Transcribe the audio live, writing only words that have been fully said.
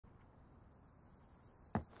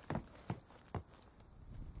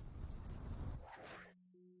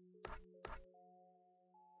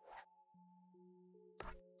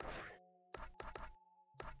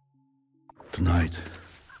Tonight,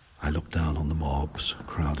 I look down on the mobs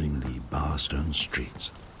crowding the bar-stone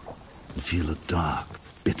streets and feel a dark,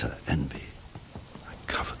 bitter envy. I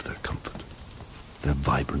covet their comfort, their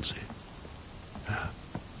vibrancy, their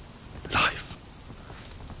life.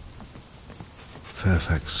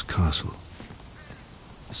 Fairfax Castle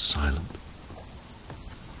is silent.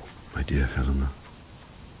 My dear Helena,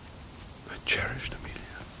 my cherished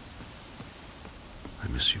Amelia, I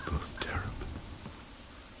miss you both terribly.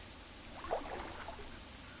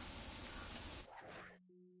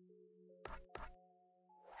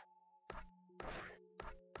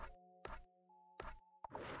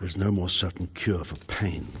 There's no more certain cure for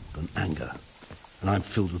pain than anger, and I'm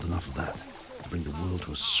filled with enough of that to bring the world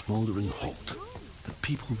to a smouldering halt, that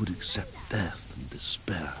people would accept death and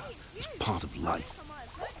despair as part of life,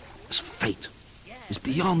 as fate, is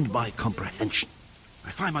beyond my comprehension. I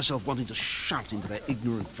find myself wanting to shout into their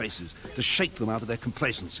ignorant faces, to shake them out of their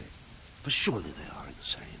complacency, for surely they are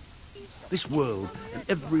insane. This world and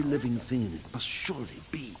every living thing in it must surely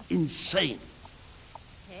be insane.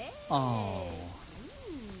 Oh.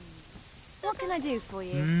 What can I do for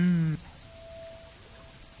you?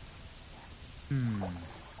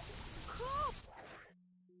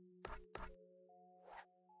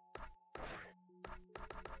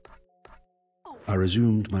 I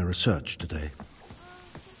resumed my research today.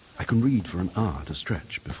 I can read for an hour at a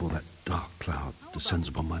stretch before that dark cloud descends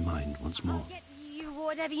upon my mind once more. I'll get you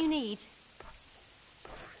whatever you need.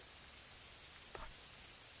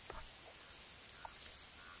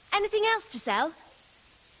 Anything else to sell?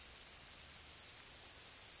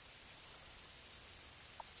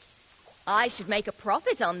 I should make a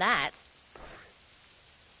profit on that.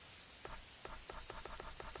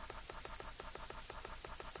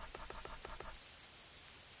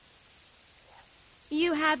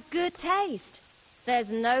 You have good taste.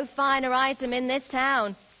 There's no finer item in this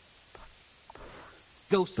town.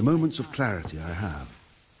 The moments of clarity I have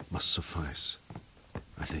must suffice,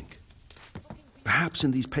 I think. Perhaps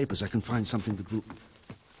in these papers I can find something that will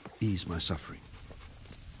ease my suffering,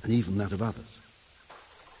 and even that of others.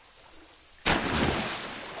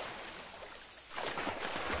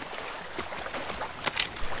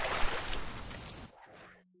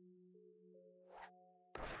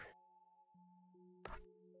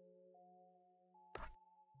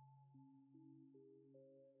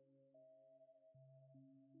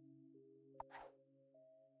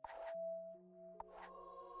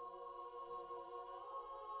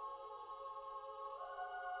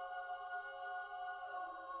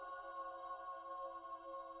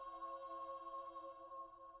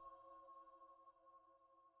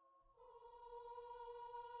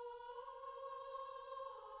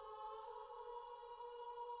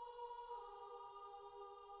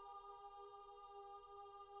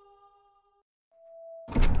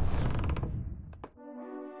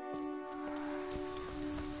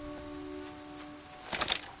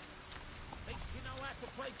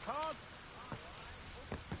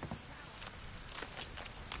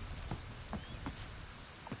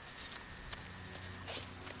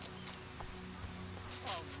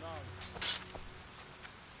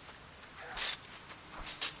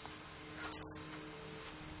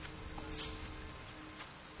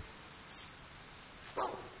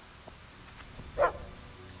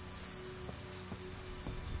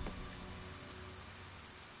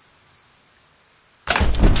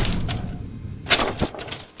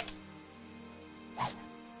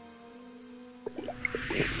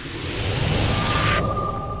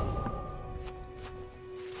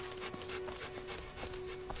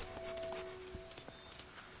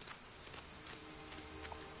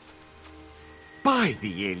 By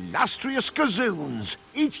the illustrious gazoons,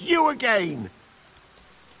 it's you again.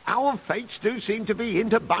 Our fates do seem to be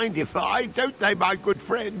interbindified, don't they, my good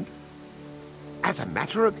friend? As a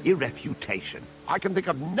matter of irrefutation, I can think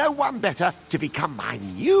of no one better to become my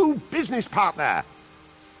new business partner.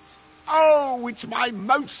 Oh, it's my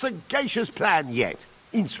most sagacious plan yet,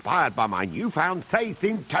 inspired by my newfound faith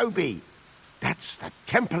in Toby. That's the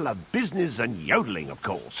temple of business and yodeling, of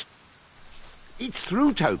course. It's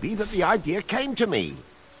through Toby that the idea came to me.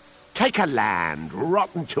 Take a land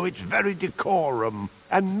rotten to its very decorum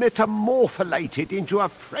and metamorpholate it into a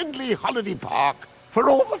friendly holiday park for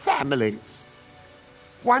all the family.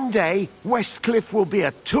 One day, Westcliff will be a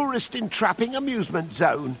tourist-entrapping amusement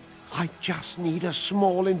zone. I just need a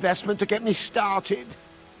small investment to get me started.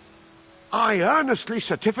 I earnestly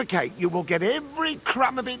certificate you will get every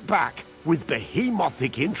crumb of it back, with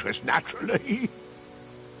behemothing interest, naturally.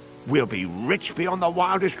 We'll be rich beyond the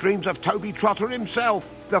wildest dreams of Toby Trotter himself,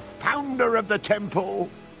 the founder of the temple.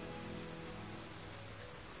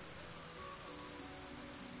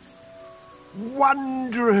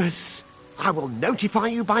 Wondrous! I will notify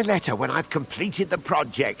you by letter when I've completed the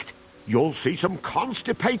project. You'll see some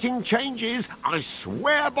constipating changes, I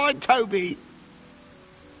swear by Toby.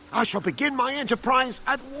 I shall begin my enterprise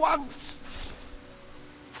at once.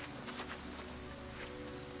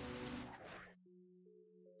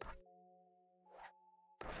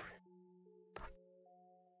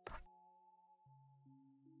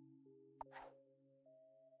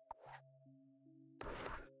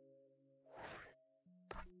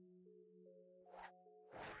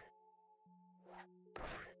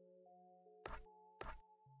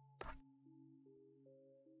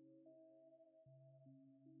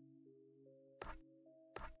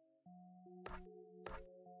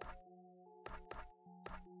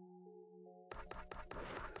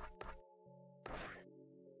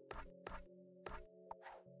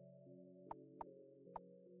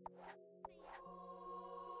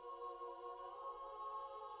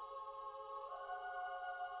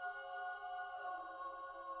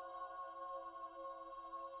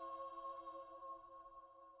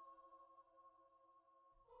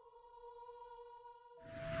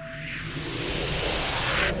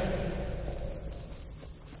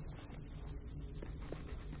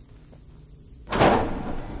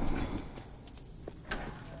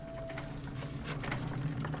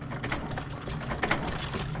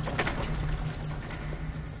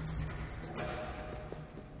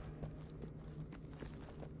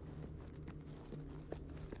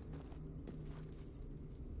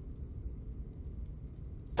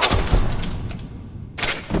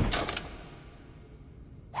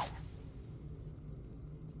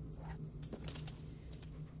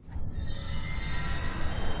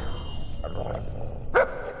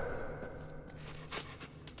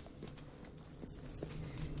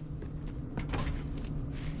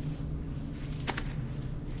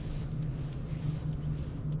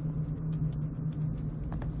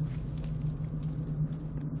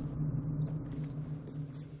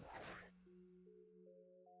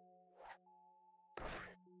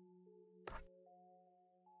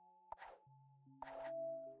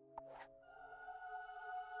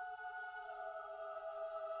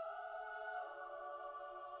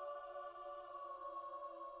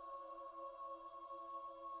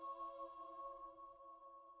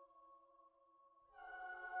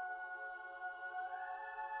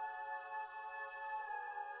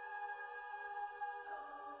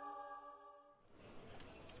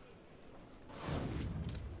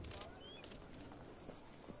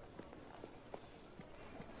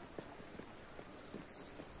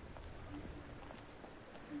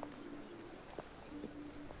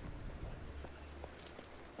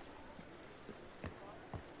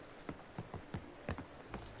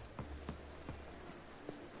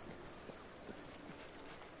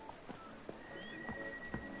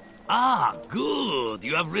 Ah, good.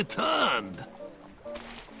 You have returned.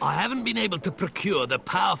 I haven't been able to procure the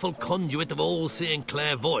powerful conduit of all-seeing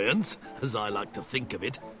clairvoyance, as I like to think of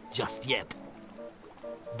it, just yet.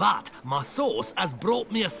 But my source has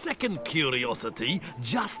brought me a second curiosity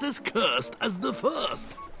just as cursed as the first.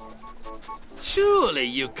 Surely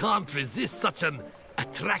you can't resist such an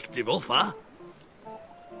attractive offer.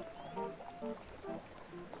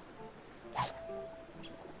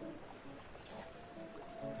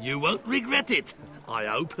 You won't regret it, I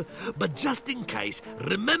hope. But just in case,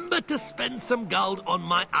 remember to spend some gold on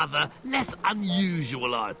my other, less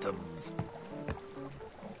unusual items.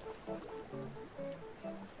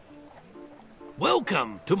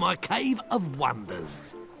 Welcome to my Cave of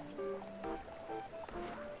Wonders.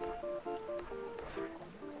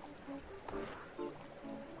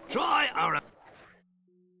 Try our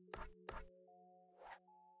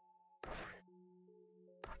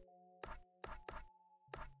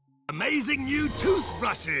amazing new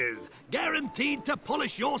toothbrushes, guaranteed to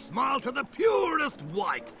polish your smile to the purest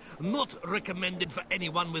white. Not recommended for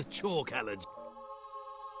anyone with chalk allergy.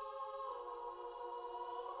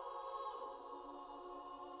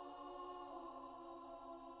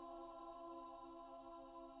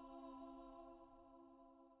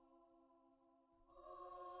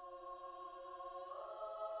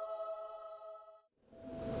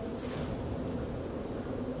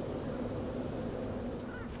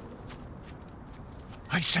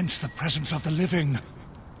 I sense the presence of the living.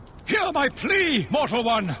 Hear my plea, mortal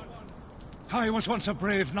one! I was once a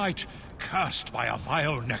brave knight, cursed by a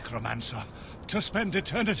vile necromancer, to spend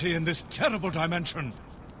eternity in this terrible dimension.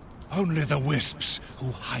 Only the wisps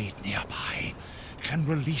who hide nearby can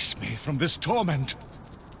release me from this torment.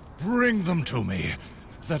 Bring them to me,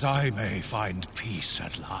 that I may find peace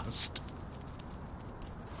at last.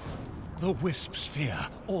 The wisps fear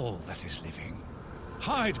all that is living.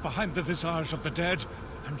 Hide behind the visage of the dead,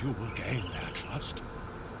 and you will gain their trust.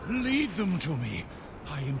 Lead them to me,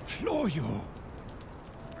 I implore you.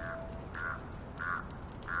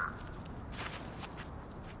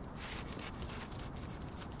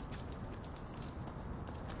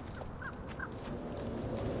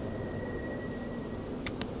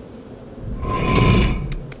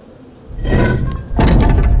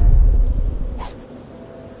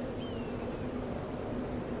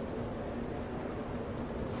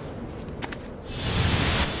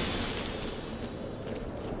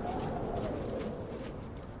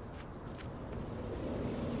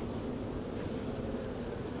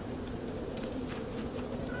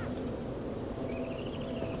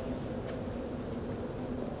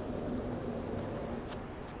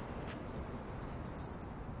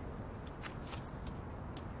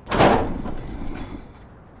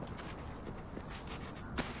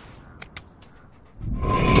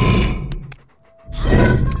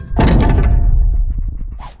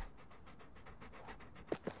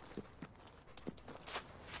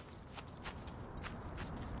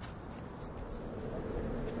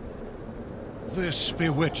 This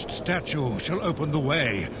bewitched statue shall open the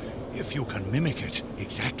way, if you can mimic it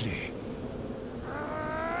exactly.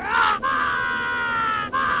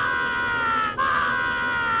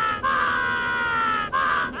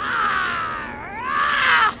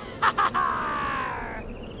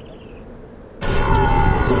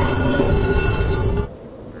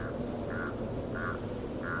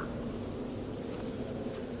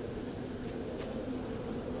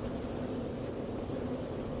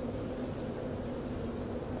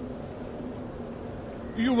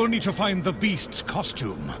 You will need to find the beast's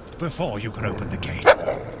costume before you can open the gate.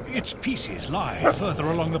 Its pieces lie further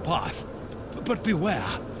along the path. But beware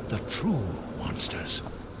the true monsters.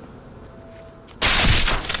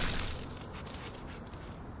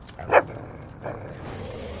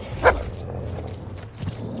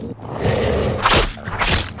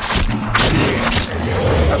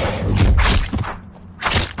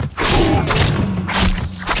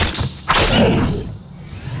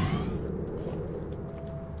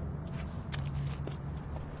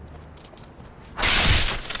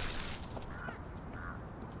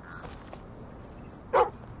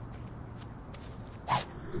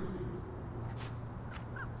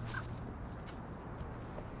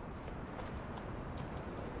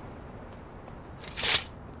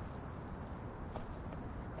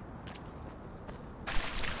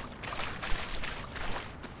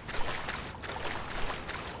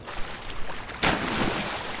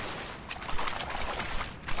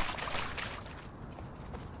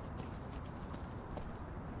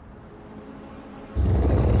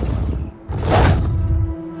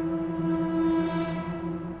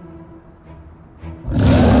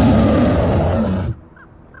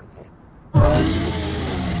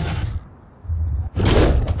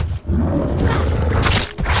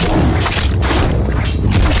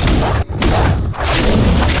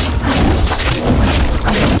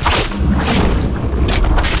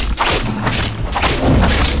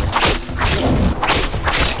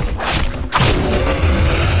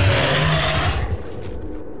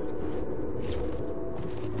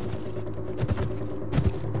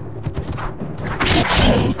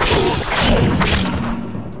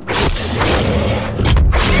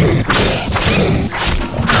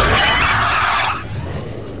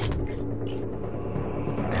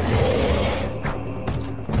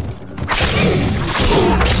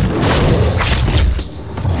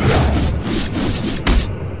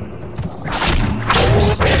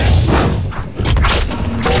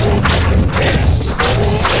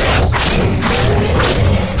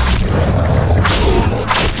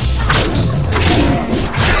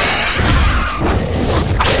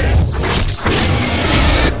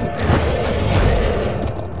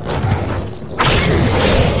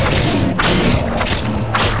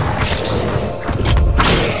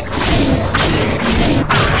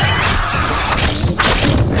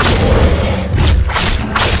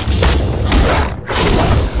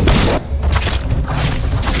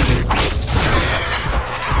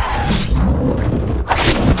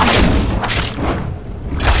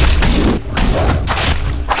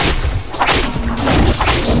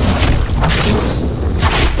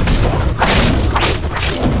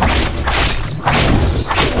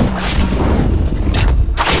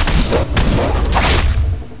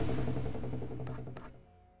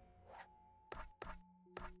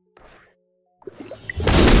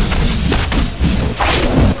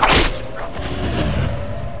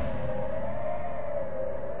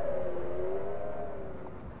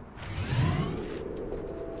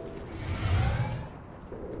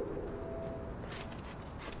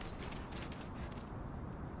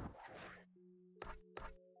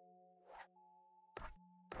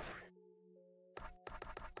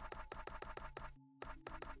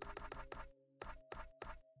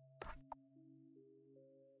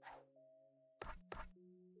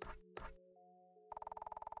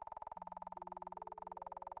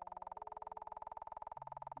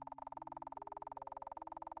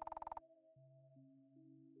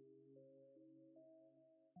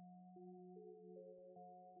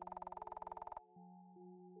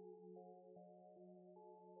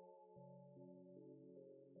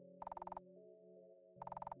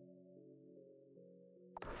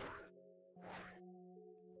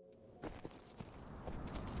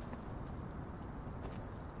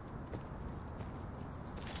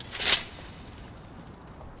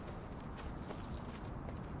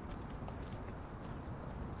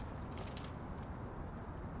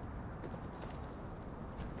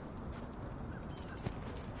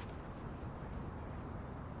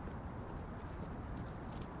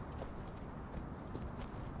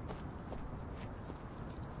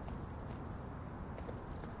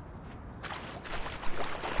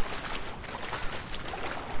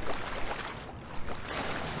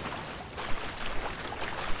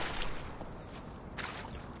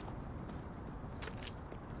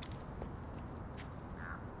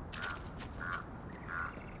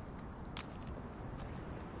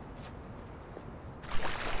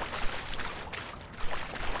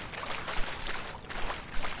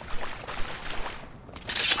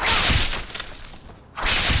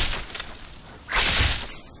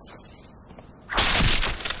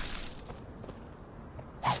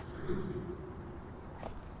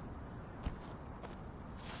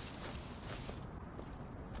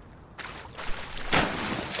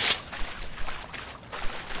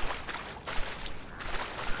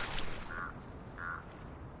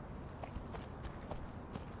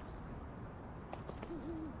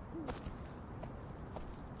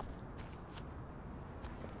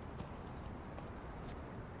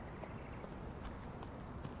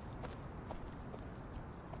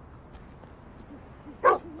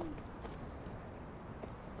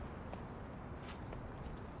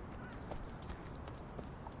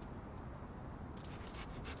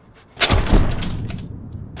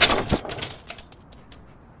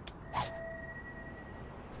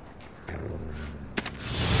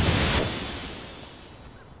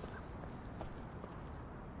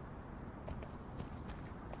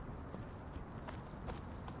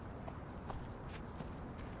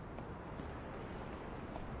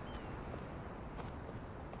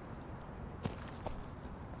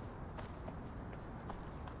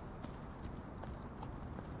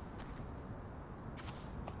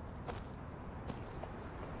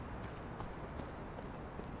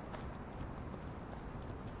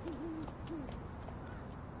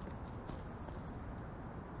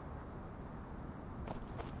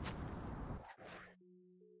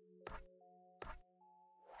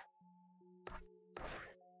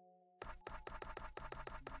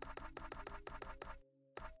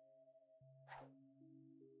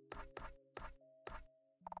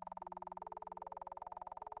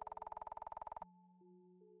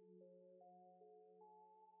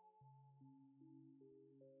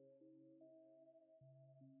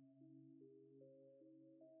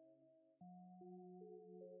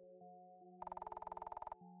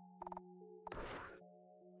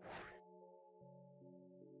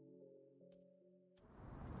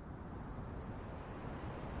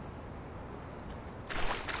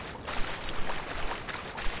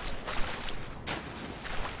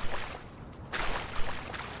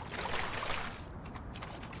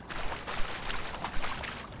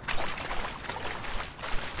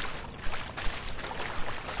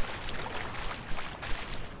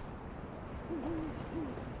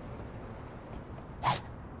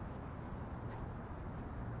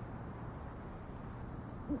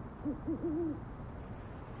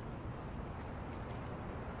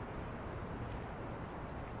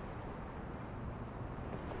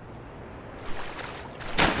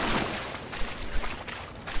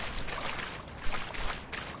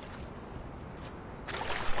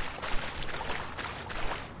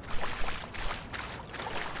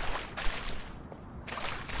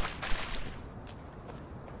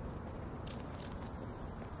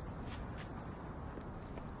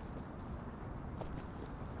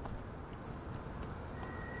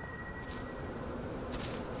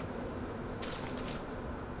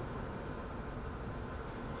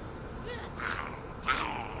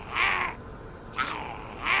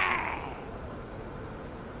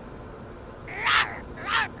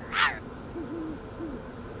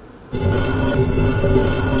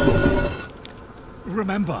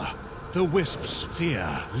 Remember, the wisps fear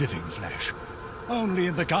living flesh, only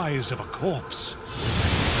in the guise of a corpse.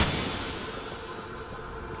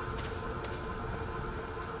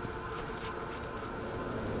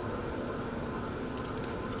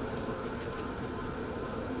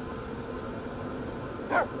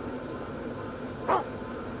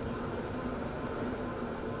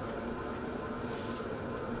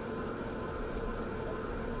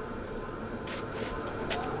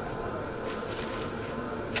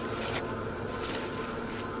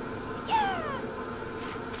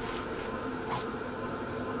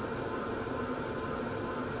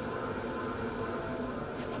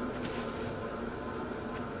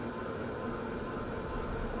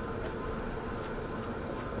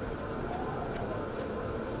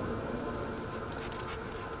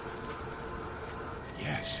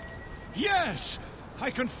 Yes!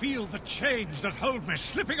 I can feel the chains that hold me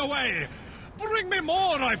slipping away! Bring me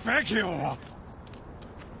more, I beg you!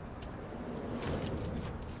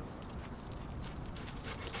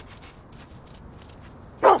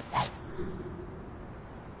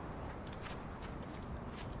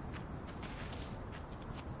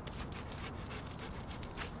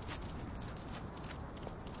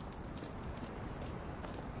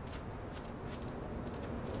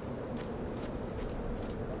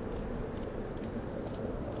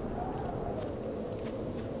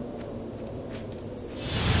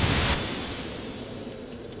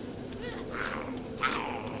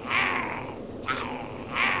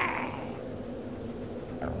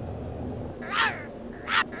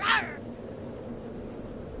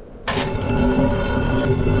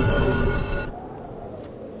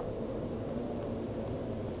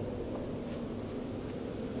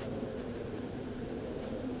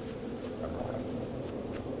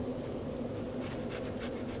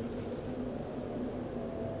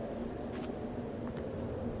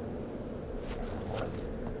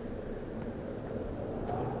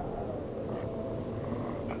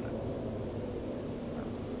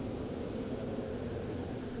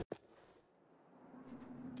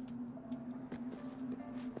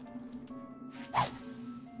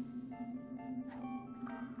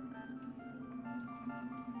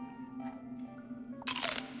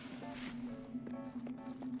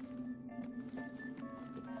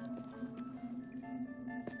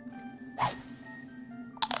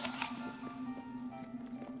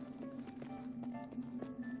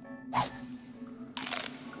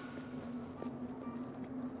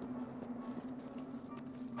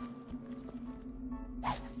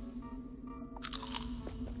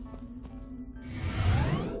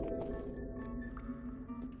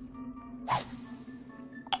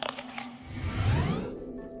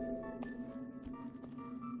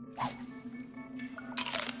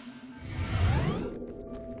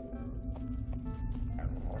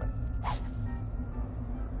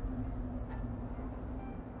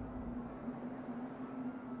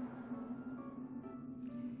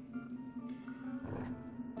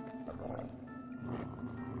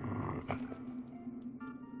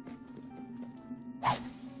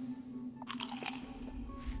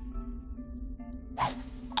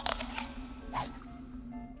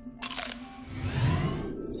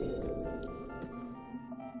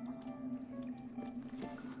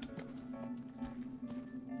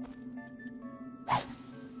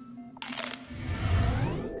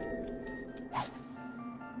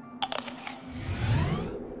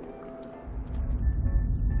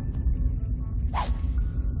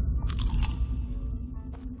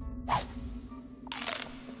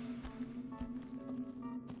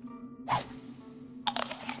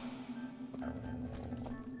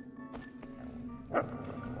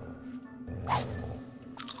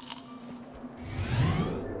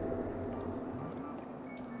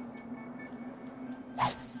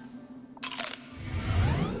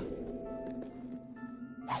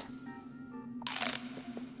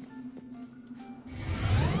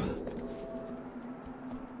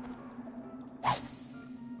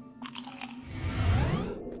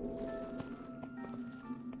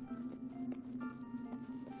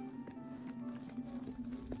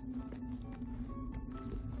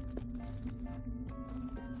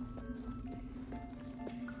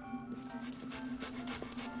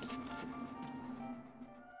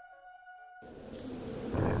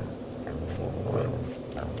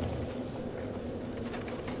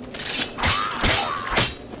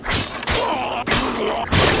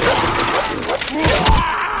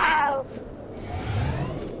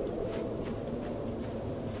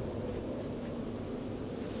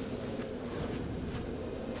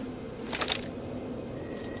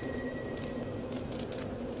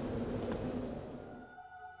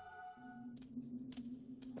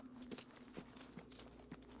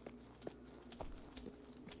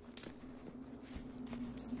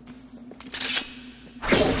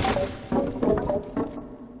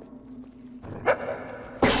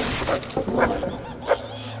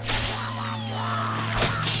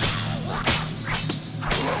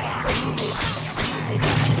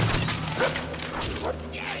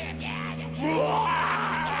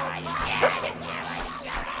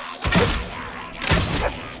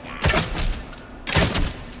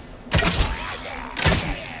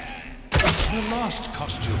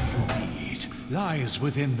 lies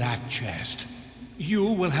within that chest. You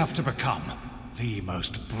will have to become the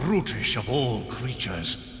most brutish of all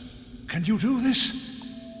creatures. Can you do this?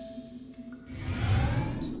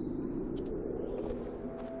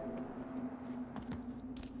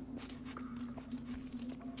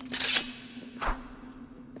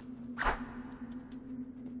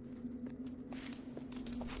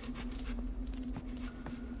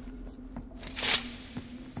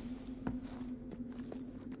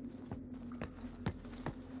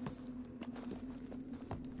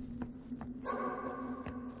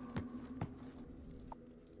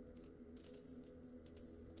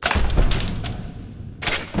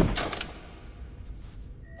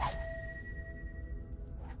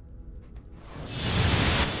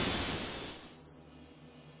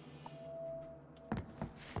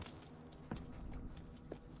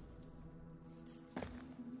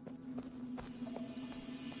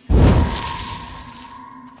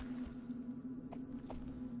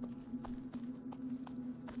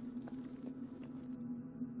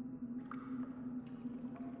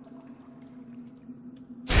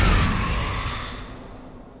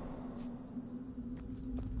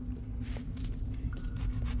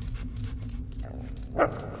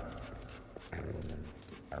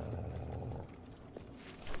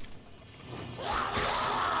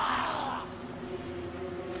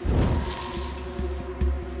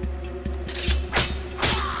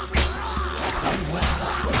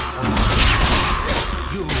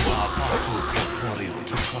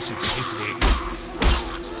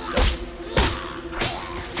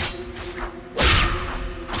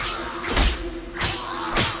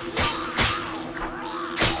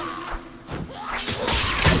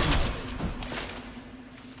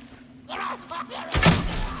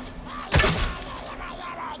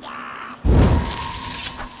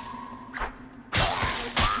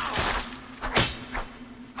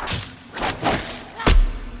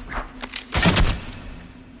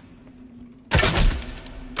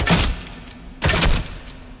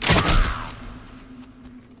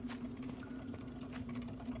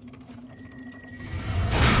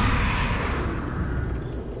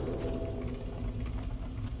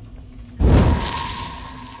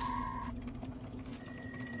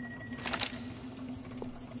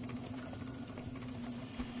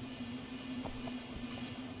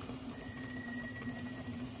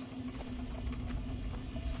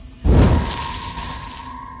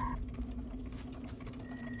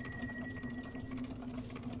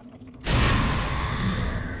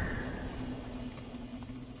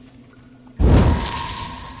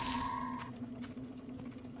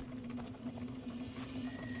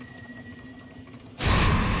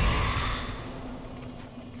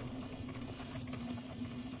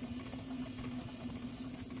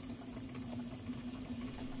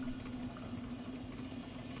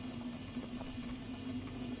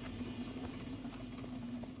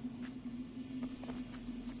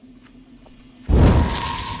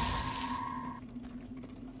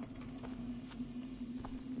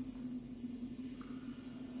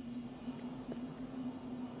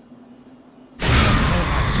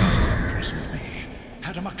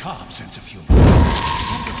 Had a macabre sense of humor, and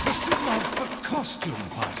a twisted love for costume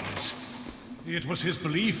parties. It was his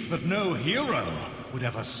belief that no hero would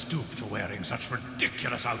ever stoop to wearing such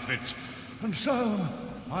ridiculous outfits, and so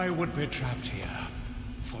I would be trapped here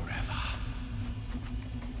forever.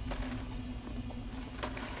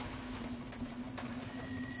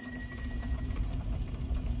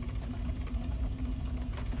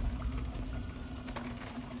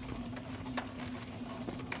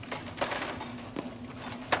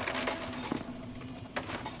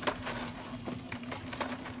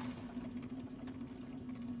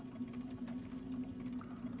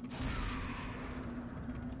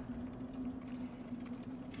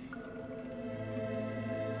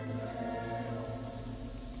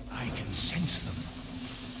 Sense them.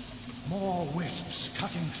 More wisps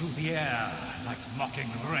cutting through the air like mocking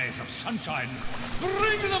rays of sunshine.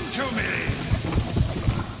 Bring them to me!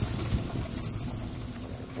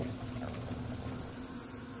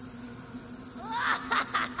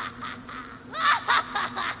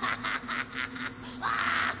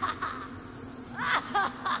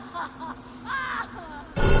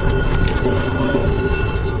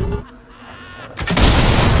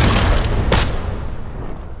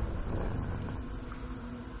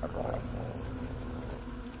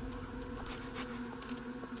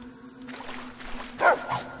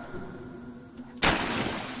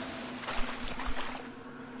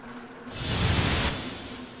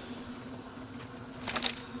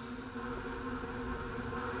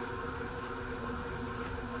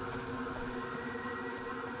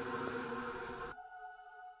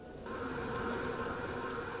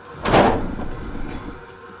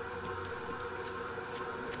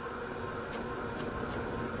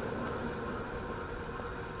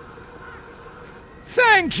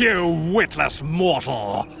 Thank you, witless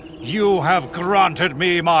mortal. You have granted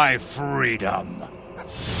me my freedom.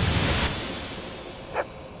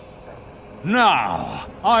 Now,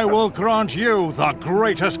 I will grant you the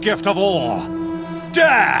greatest gift of all.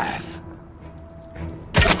 Death!